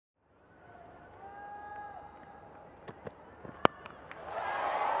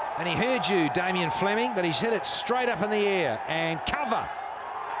And he heard you, Damien Fleming, but he's hit it straight up in the air. And cover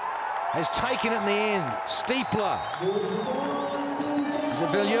has taken it in the end. Steepler. Is it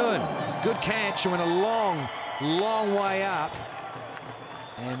Viljoen? Good catch and went a long, long way up.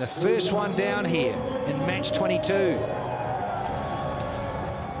 And the first one down here in match 22.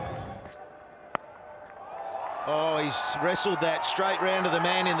 Oh, he's wrestled that straight round to the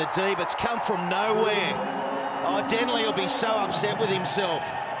man in the deep. It's come from nowhere. Oh, Denley will be so upset with himself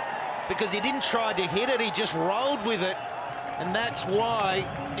because he didn't try to hit it, he just rolled with it. And that's why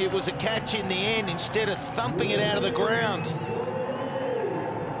it was a catch in the end instead of thumping it out of the ground.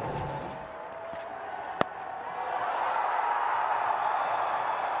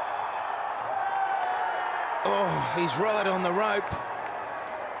 Oh, he's right on the rope.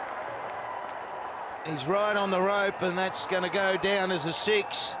 He's right on the rope, and that's going to go down as a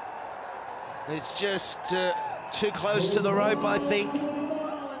 6. It's just too close to the rope, I think.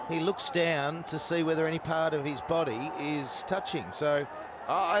 He looks down to see whether any part of his body is touching. So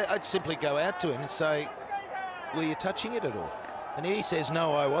I'd simply go out to him and say, were you touching it at all? And if he says,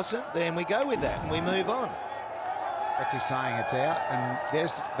 no, I wasn't, then we go with that and we move on. But he's saying it's out, and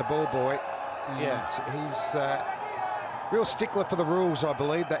there's the ball boy. And yeah, he's real stickler for the rules, I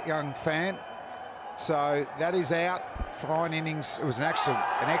believe, that young fan. So that is out. Fine innings. It was an excellent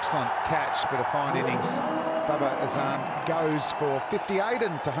catch, but a fine innings. Baba Azam goes for 58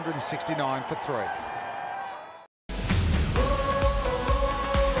 and it's 169 for 3.